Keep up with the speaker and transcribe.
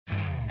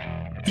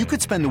You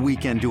could spend the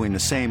weekend doing the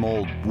same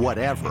old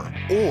whatever,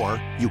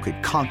 or you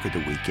could conquer the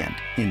weekend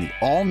in the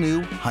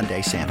all-new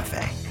Hyundai Santa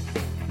Fe.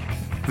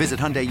 Visit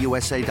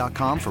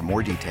HyundaiUSA.com for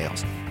more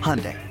details.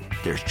 Hyundai,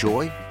 there's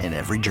joy in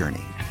every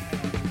journey.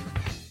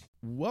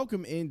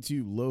 Welcome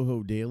into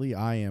Loho Daily.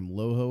 I am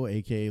Loho,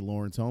 a.k.a.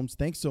 Lawrence Holmes.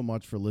 Thanks so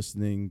much for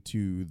listening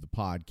to the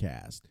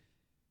podcast.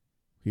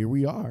 Here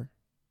we are.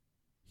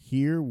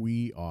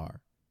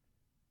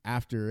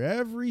 After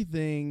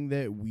everything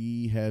that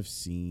we have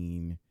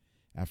seen,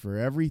 after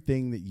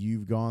everything that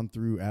you've gone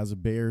through as a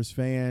Bears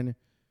fan,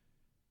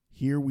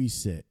 here we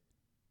sit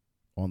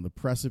on the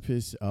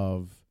precipice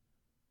of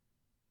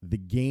the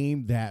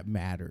game that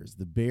matters.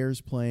 The Bears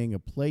playing a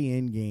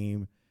play-in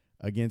game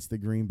against the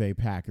Green Bay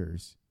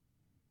Packers.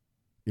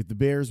 If the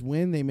Bears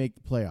win, they make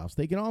the playoffs.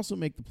 They can also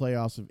make the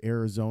playoffs if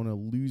Arizona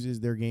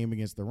loses their game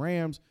against the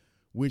Rams,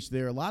 which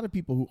there are a lot of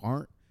people who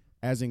aren't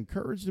as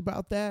encouraged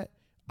about that.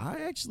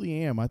 I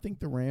actually am. I think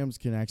the Rams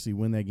can actually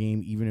win that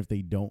game even if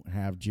they don't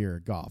have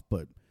Jared Goff,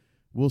 but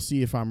we'll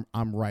see if I'm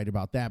right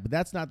about that. But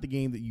that's not the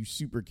game that you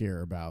super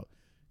care about.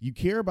 You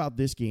care about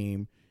this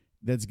game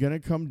that's going to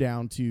come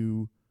down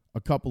to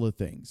a couple of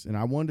things, and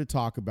I wanted to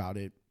talk about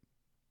it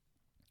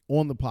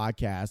on the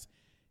podcast.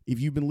 If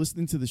you've been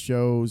listening to the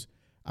shows,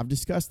 I've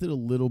discussed it a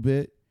little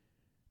bit,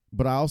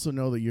 but I also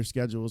know that your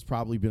schedule has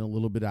probably been a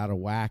little bit out of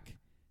whack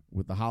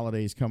with the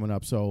holidays coming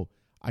up, so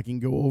I can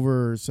go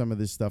over some of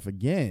this stuff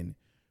again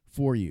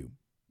for you.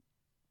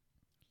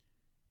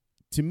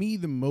 To me,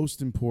 the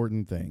most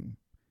important thing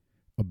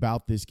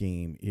about this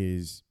game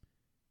is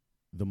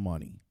the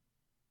money.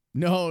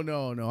 No.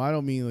 I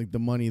don't mean like the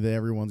money that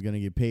everyone's going to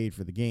get paid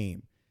for the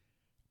game.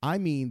 I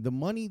mean the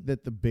money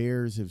that the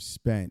Bears have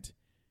spent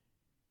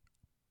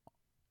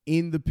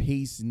in the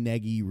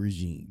Pace-Nagy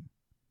regime.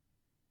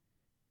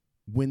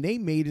 When they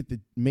made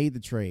the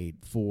trade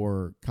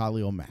for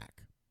Khalil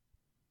Mack,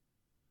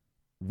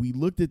 we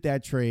looked at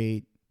that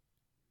trade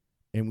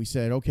and we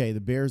said, okay, the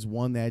Bears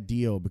won that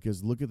deal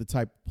because look at the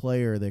type of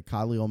player that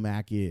Khalil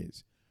Mack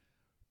is.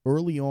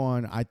 Early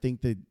on, I think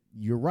that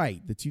you're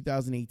right. The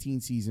 2018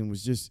 season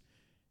was just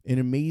an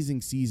amazing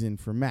season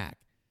for Mack.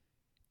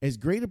 As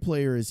great a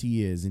player as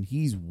he is, and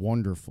he's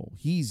wonderful.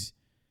 He's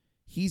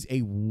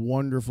a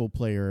wonderful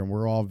player, and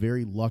we're all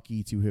very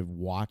lucky to have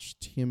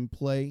watched him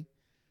play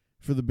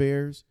for the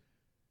Bears.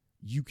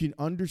 You can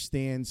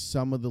understand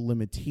some of the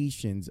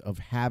limitations of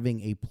having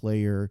a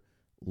player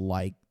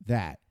like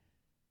that.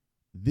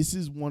 This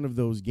is one of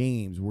those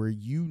games where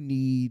you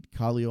need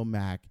Khalil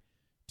Mack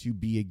to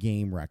be a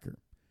game wrecker.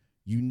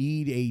 You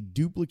need a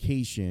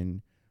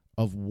duplication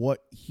of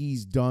what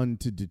he's done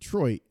to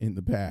Detroit in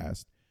the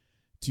past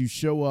to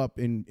show up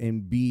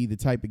and be the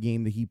type of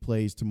game that he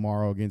plays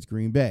tomorrow against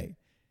Green Bay.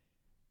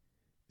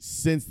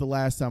 Since the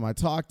last time I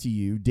talked to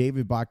you,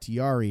 David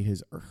Bakhtiari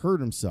has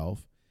hurt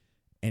himself,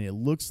 and it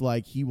looks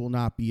like he will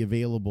not be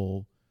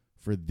available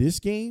for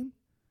this game,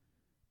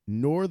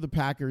 nor the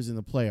Packers in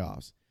the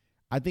playoffs.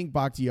 I think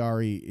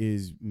Bakhtiari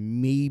is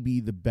maybe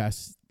the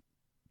best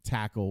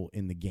tackle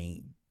in the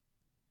game.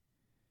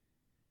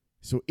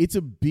 So it's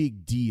a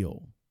big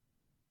deal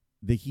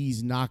that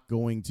he's not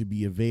going to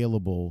be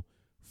available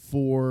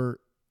for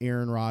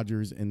Aaron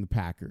Rodgers and the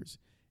Packers.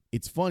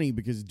 It's funny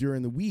because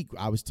during the week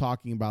I was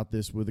talking about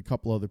this with a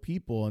couple other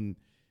people, and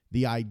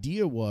the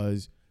idea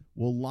was,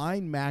 we'll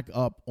line Mack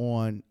up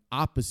on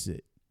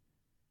opposite.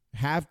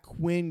 Have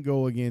Quinn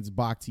go against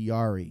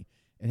Bakhtiari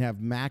and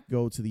have Mack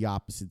go to the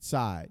opposite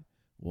side.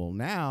 Well,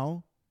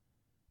 now,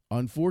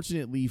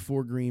 unfortunately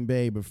for Green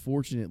Bay, but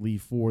fortunately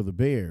for the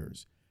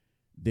Bears,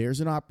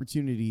 there's an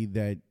opportunity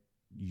that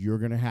you're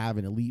going to have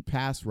an elite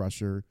pass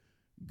rusher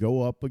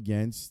go up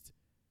against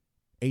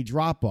a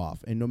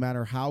drop-off. And no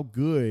matter how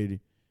good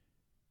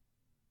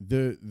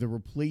the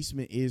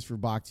replacement is for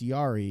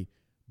Bakhtiari,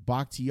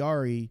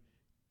 Bakhtiari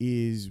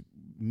is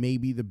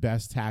maybe the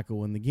best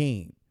tackle in the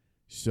game.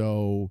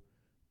 So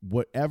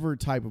whatever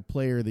type of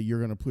player that you're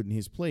going to put in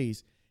his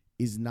place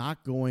is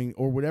not going,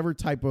 or whatever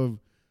type of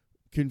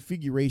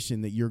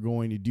configuration that you're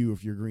going to do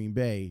if you're Green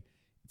Bay,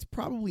 it's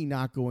probably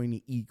not going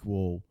to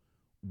equal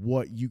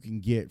what you can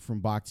get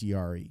from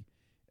Bakhtiari.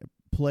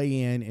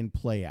 Play in and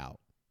play out.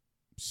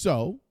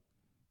 So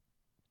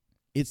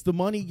it's the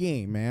money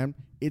game, man.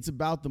 It's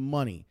about the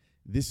money.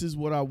 This is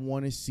what I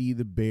want to see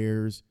the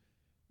Bears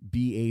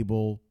be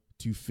able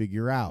to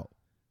figure out.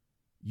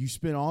 You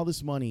spend all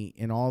this money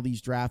and all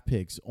these draft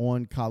picks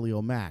on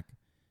Khalil Mack.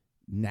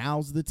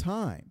 Now's the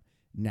time.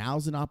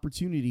 Now's an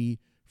opportunity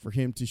for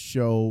him to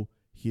show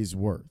his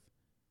worth.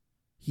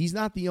 He's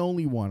not the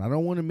only one. I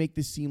don't want to make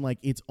this seem like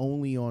it's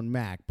only on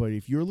Mack, but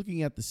if you're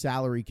looking at the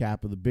salary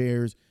cap of the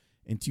Bears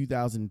in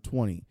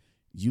 2020,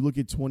 you look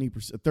at 20%,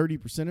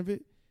 30% of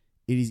it,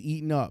 it is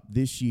eaten up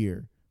this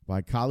year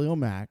by Khalil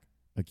Mack,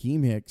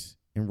 Akeem Hicks,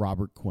 and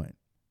Robert Quinn.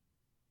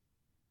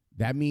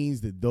 That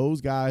means that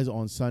those guys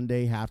on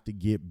Sunday have to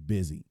get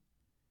busy.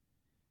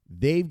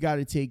 They've got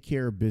to take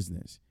care of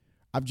business.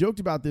 I've joked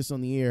about this on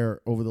the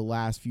air over the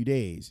last few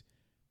days.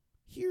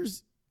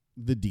 Here's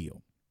the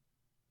deal.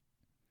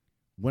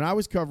 when I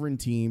was covering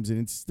teams, and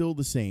it's still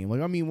the same.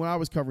 Like, I mean, when I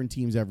was covering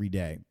teams every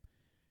day,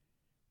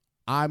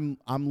 I'm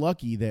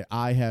lucky that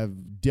I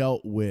have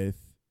dealt with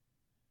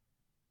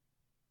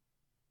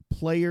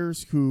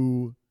players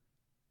who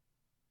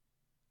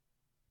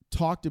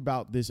talked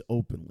about this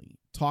openly,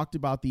 talked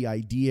about the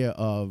idea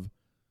of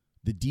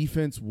the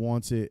defense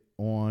wants it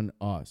on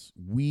us.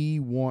 We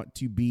want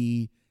to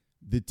be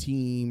the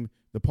team,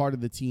 the part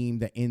of the team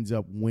that ends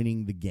up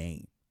winning the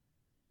game.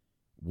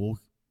 Well,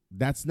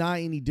 that's not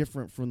any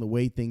different from the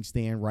way things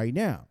stand right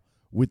now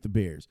with the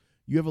Bears.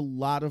 You have a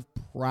lot of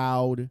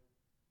proud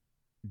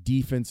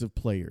defensive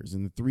players,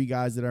 and the three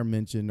guys that I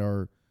mentioned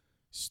are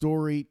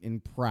storied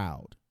and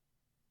proud.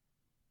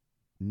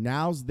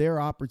 Now's their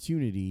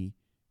opportunity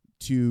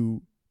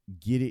to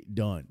get it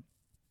done,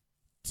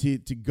 to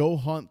go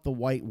hunt the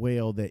white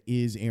whale that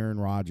is Aaron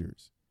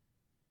Rodgers,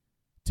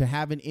 to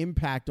have an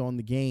impact on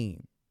the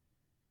game,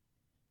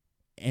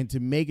 and to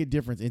make a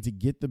difference and to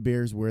get the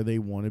Bears where they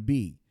want to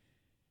be.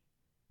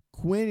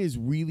 Quinn is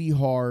really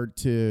hard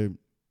to,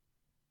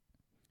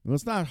 well,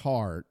 it's not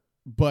hard,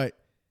 but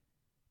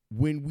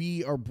when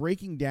we are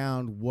breaking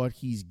down what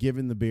he's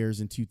given the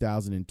Bears in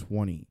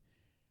 2020,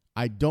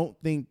 I don't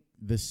think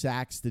the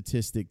sack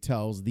statistic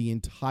tells the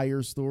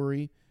entire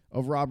story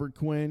of Robert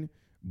Quinn,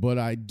 but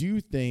I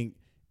do think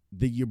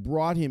that you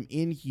brought him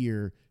in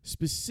here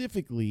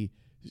specifically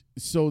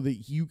so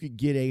that you could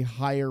get a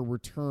higher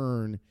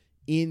return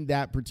in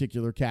that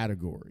particular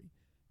category.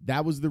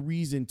 That was the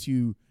reason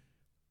to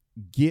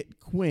get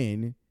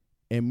Quinn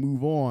and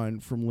move on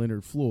from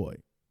Leonard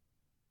Floyd.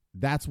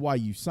 That's why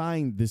you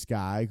signed this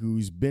guy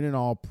who's been an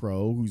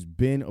All-Pro, who's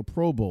been a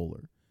Pro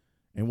Bowler.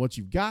 And what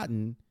you've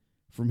gotten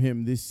from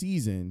him this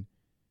season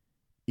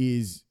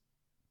is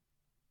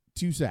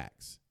 2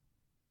 sacks.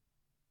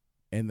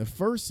 And the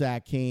first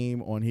sack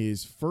came on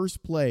his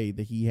first play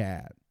that he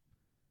had.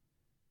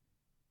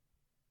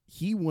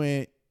 He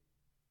went,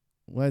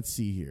 let's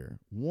see here,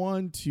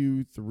 1,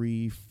 2,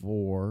 3,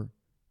 4,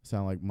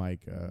 sound like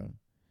Mike,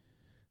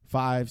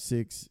 5,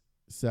 6,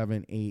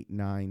 7, 8,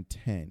 9,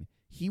 10.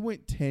 He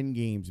went 10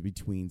 games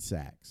between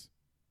sacks.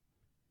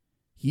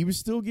 He was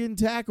still getting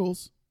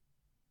tackles.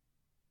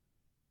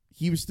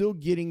 He was still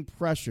getting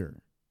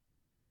pressure,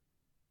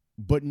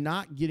 but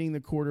not getting the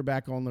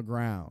quarterback on the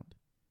ground.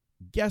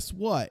 Guess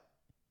what?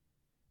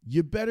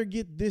 You better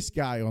get this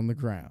guy on the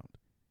ground.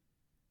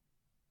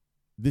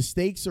 The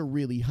stakes are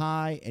really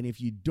high, and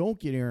if you don't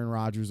get Aaron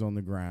Rodgers on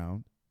the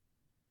ground,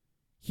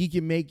 he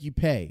can make you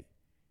pay.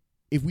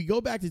 If we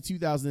go back to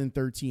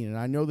 2013, and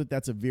I know that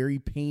that's a very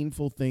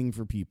painful thing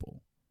for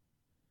people.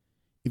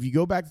 If you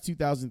go back to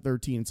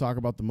 2013 and talk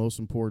about the most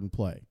important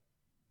play,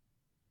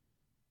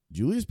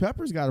 Julius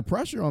Peppers got a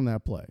pressure on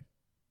that play.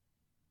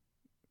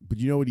 But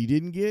you know what he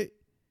didn't get?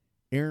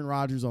 Aaron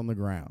Rodgers on the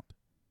ground.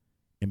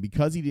 And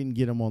because he didn't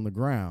get him on the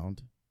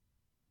ground,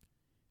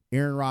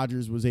 Aaron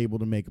Rodgers was able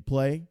to make a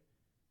play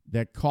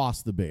that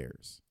cost the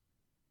Bears.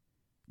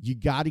 You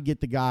got to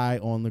get the guy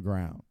on the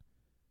ground.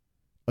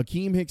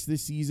 Akeem Hicks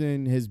this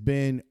season has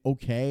been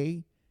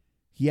okay.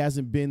 He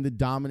hasn't been the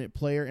dominant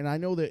player. And I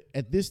know that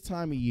at this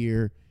time of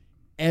year,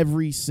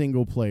 every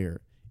single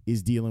player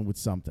is dealing with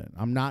something.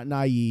 I'm not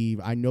naive.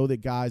 I know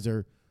that guys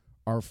are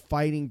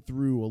fighting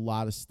through a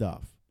lot of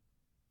stuff.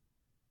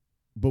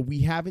 But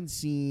we haven't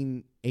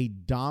seen a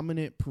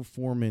dominant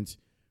performance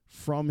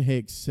from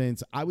Hicks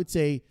since I would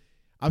say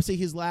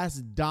his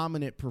last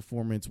dominant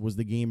performance was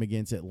the game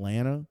against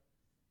Atlanta.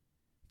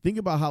 Think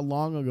about how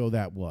long ago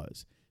that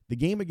was. The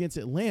game against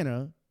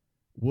Atlanta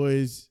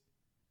was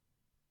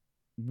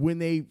when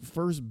they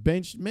first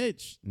benched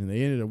Mitch, and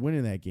they ended up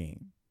winning that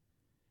game.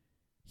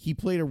 He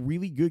played a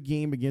really good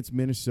game against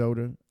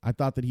Minnesota. I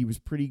thought that he was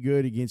pretty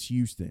good against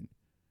Houston.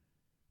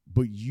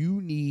 But you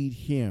need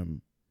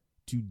him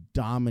to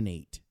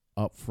dominate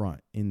up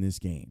front in this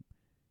game.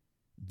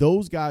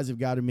 Those guys have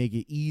got to make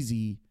it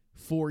easy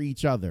for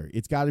each other.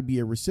 It's got to be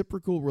a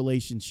reciprocal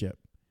relationship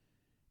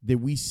that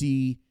we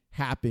see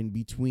happen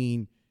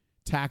between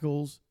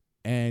tackles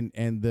and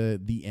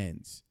the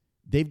ends.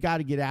 They've got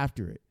to get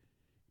after it.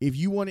 If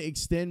you want to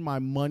extend my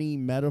money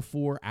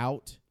metaphor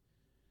out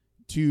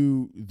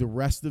to the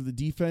rest of the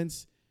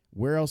defense,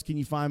 where else can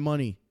you find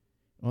money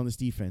on this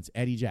defense?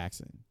 Eddie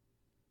Jackson.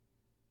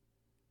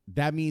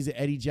 That means that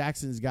Eddie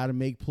Jackson's got to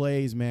make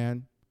plays,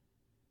 man.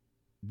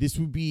 This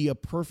would be a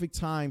perfect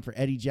time for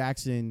Eddie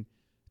Jackson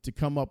to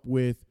come up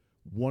with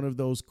one of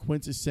those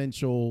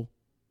quintessential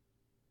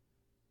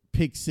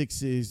pick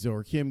sixes,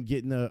 or him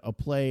getting a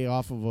play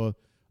off of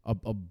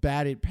a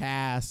batted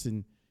pass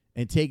and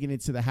taking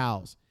it to the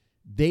house.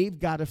 They've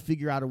got to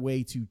figure out a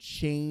way to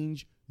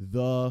change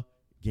the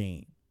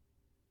game.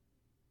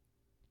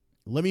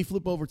 Let me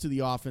flip over to the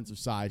offensive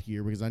side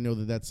here, because I know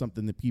that that's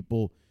something that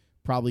people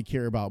probably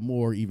care about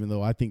more, even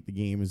though I think the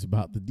game is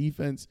about the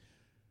defense.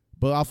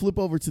 But I'll flip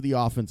over to the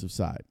offensive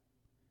side.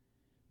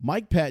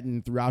 Mike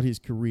Pettin, throughout his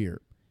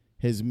career,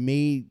 has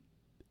made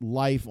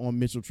life on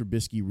Mitchell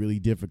Trubisky really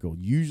difficult.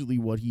 Usually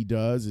what he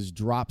does is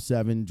drop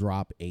 7,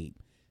 drop 8.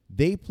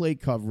 They play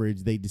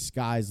coverage, they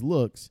disguise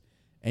looks,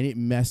 and it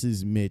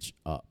messes Mitch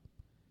up.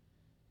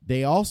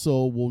 They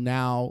also will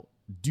now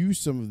do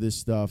some of this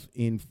stuff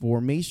in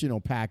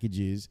formational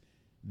packages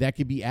that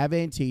could be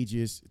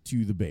advantageous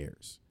to the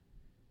Bears.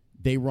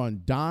 They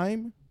run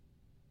dime.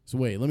 So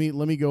wait, let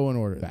me go in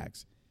order.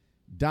 Backs.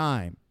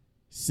 Dime,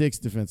 6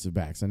 defensive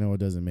backs. I know it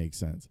doesn't make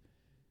sense.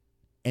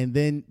 And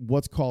then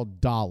what's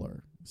called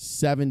dollar,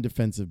 7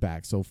 defensive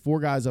backs. So 4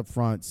 guys up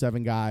front,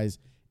 7 guys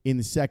in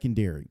the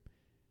secondary.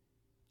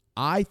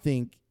 I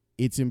think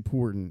it's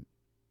important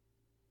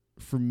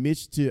for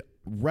Mitch to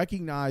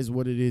recognize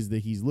what it is that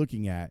he's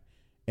looking at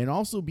and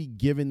also be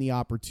given the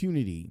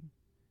opportunity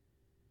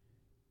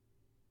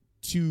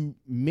to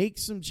make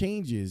some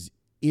changes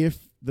if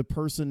the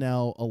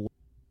personnel.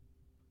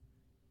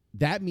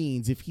 That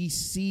means if he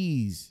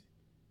sees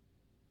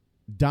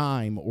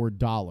dime or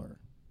dollar,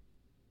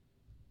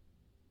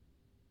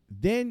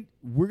 then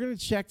we're going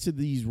to check to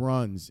these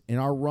runs, and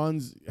our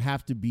runs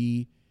have to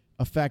be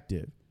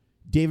effective.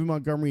 David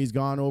Montgomery has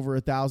gone over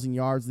 1,000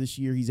 yards this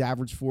year. He's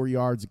averaged 4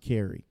 yards a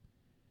carry.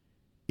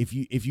 If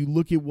you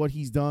look at what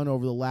he's done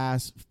over the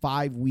last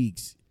 5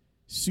 weeks,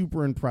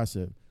 super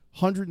impressive.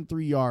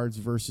 103 yards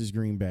versus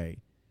Green Bay,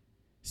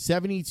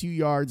 72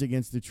 yards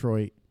against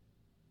Detroit,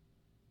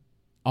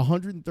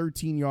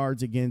 113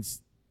 yards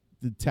against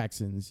the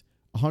Texans,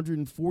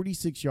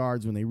 146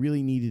 yards when they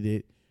really needed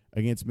it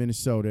against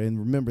Minnesota. And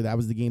remember, that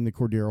was the game that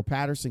Cordero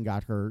Patterson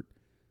got hurt.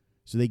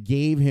 So they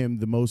gave him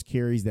the most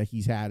carries that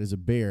he's had as a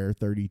Bear,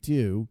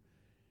 32.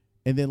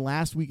 And then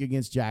last week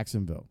against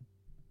Jacksonville.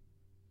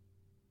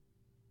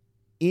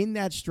 In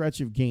that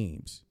stretch of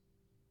games,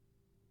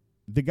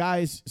 the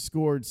guys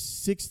scored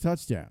 6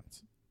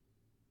 touchdowns.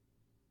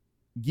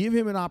 Give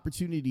him an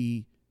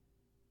opportunity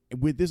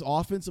with this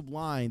offensive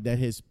line that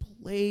has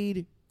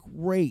played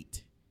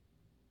great.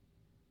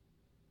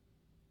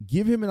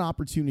 Give him an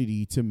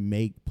opportunity to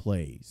make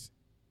plays.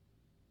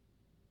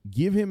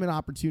 Give him an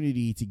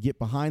opportunity to get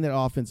behind that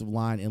offensive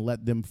line and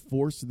let them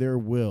force their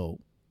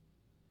will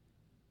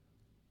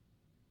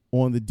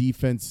on the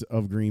defense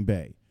of Green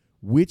Bay,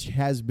 which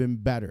has been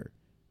better.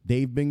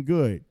 They've been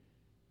good.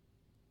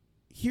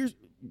 Here's,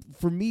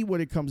 for me,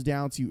 what it comes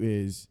down to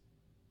is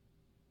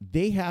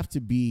they have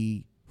to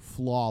be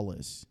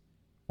flawless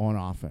on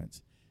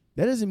offense.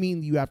 That doesn't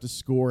mean you have to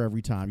score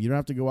every time. You don't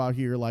have to go out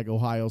here like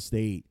Ohio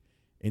State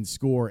and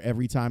score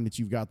every time that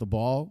you've got the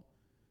ball.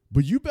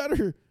 But you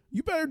better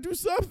do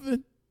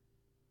something.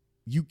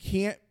 You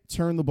can't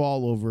turn the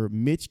ball over.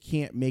 Mitch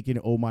can't make an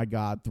oh my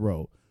God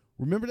throw.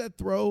 Remember that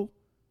throw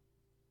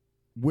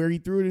where he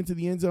threw it into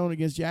the end zone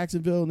against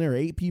Jacksonville and there are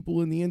 8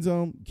 people in the end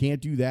zone?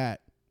 Can't do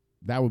that.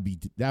 That'd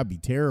be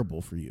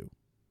terrible for you.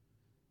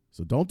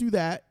 So don't do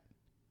that.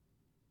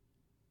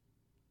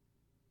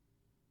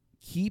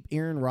 Keep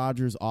Aaron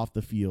Rodgers off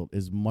the field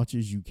as much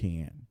as you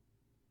can.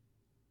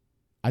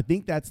 I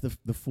think that's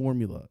the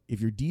formula.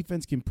 If your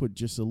defense can put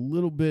just a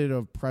little bit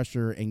of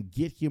pressure and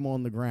get him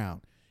on the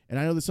ground. And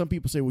I know that some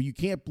people say, well, you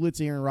can't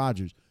blitz Aaron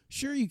Rodgers.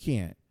 Sure you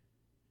can.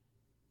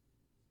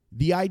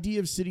 The idea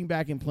of sitting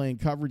back and playing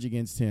coverage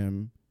against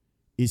him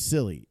is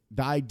silly.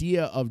 The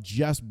idea of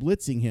just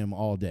blitzing him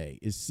all day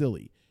is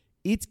silly.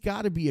 It's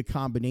got to be a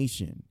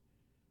combination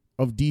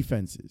of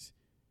defenses,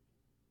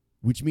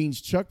 which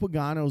means Chuck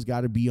Pagano's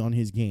got to be on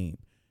his game.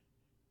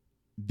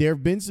 There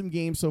have been some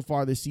games so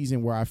far this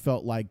season where I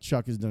felt like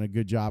Chuck has done a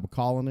good job of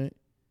calling it.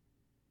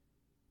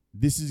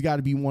 This has got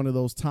to be one of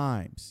those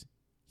times.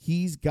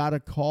 He's got to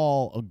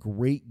call a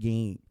great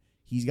game.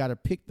 He's got to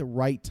pick the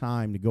right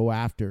time to go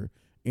after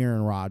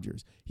Aaron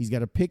Rodgers. He's got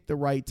to pick the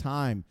right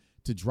time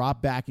to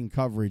drop back in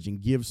coverage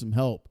and give some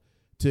help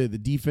to the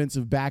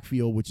defensive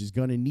backfield, which is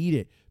going to need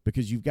it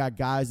because you've got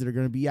guys that are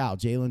going to be out.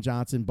 Jalen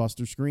Johnson,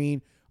 Buster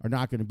Screen are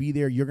not going to be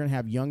there. You're going to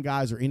have young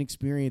guys or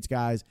inexperienced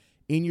guys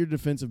in your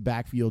defensive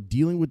backfield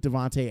dealing with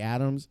Devontae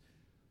Adams.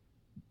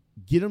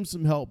 Get him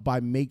some help by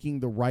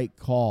making the right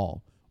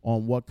call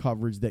on what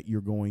coverage that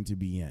you're going to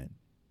be in.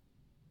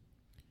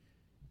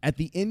 At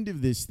the end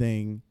of this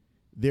thing,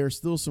 there are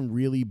still some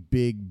really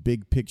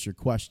big picture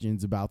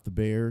questions about the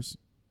Bears.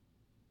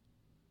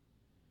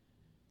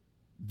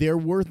 They're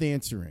worth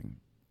answering.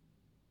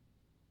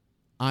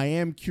 I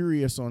am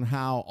curious on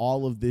how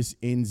all of this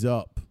ends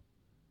up.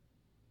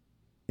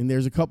 And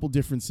there's a couple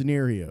different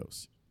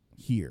scenarios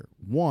here.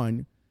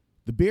 One,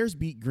 the Bears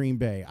beat Green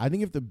Bay. I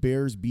think if the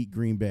Bears beat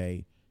Green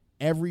Bay,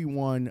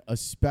 everyone,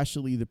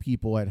 especially the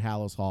people at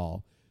Hallis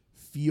Hall,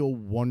 feel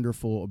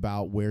wonderful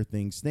about where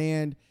things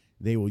stand.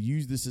 They will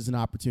use this as an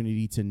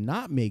opportunity to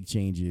not make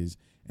changes,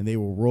 and they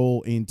will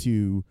roll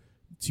into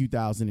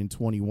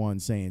 2021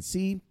 saying,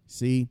 see,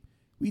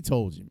 we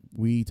told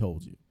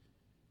you.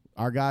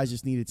 Our guys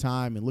just needed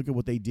time, and look at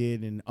what they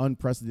did in an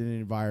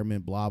unprecedented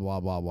environment, blah, blah,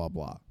 blah, blah,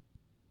 blah.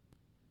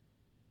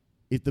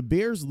 If the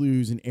Bears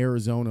lose and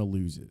Arizona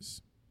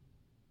loses,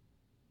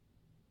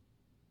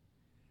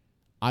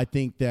 I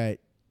think that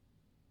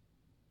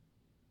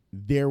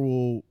there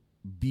will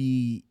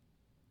be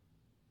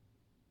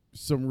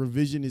some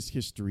revisionist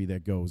history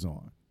that goes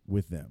on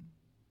with them.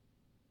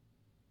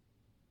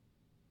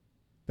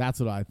 That's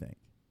what I think.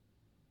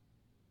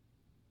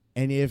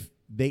 And if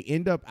they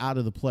end up out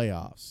of the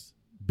playoffs,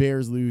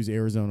 Bears lose,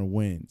 Arizona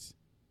wins.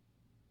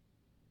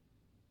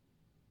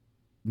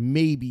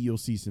 Maybe you'll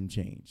see some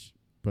change,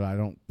 but I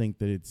don't think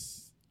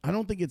it's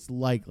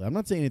likely. I'm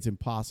not saying it's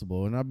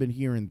impossible, and I've been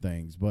hearing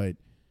things, but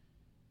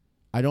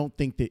I don't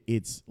think that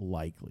it's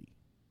likely.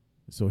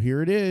 So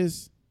here it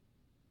is.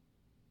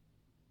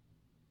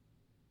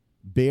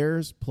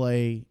 Bears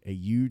play a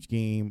huge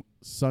game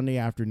Sunday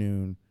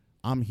afternoon.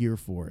 I'm here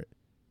for it.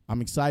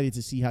 I'm excited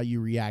to see how you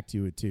react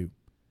to it too.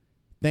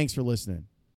 Thanks for listening.